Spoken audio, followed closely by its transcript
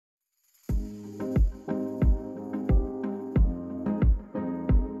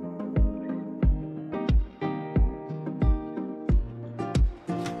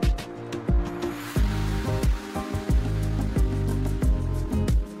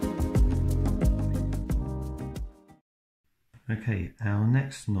Okay, our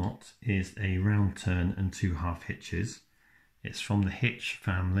next knot is a round turn and 2 half hitches. It's from the hitch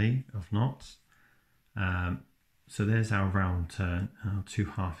family of knots. So there's our round turn and our 2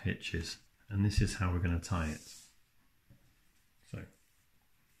 half hitches, and this is how we're going to tie it. So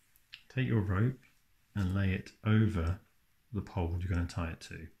take your rope and lay it over the pole you're going to tie it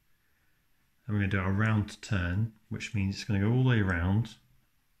to. And we're going to do a round turn, which means it's going to go all the way around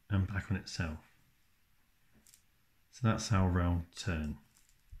and back on itself. So that's our round turn.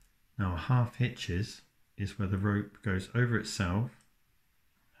 Now, half hitches is where the rope goes over itself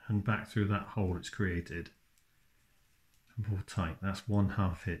and back through that hole it's created and pull tight. That's 1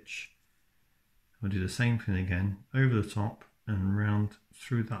 half hitch. We'll do the same thing again, over the top and round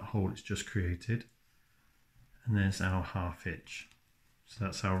through that hole it's just created, and there's our half hitch. So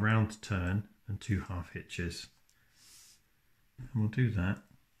that's our round turn and 2 half hitches, and we'll do that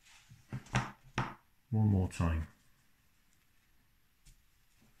one more time.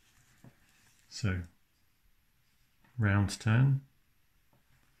 So round turn,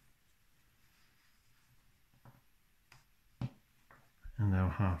 and our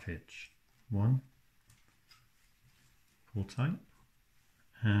half hitch. 1, pull tight,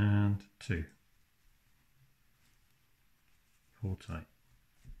 and 2, pull tight.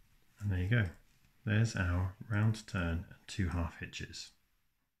 And there you go. There's our round turn and 2 half hitches.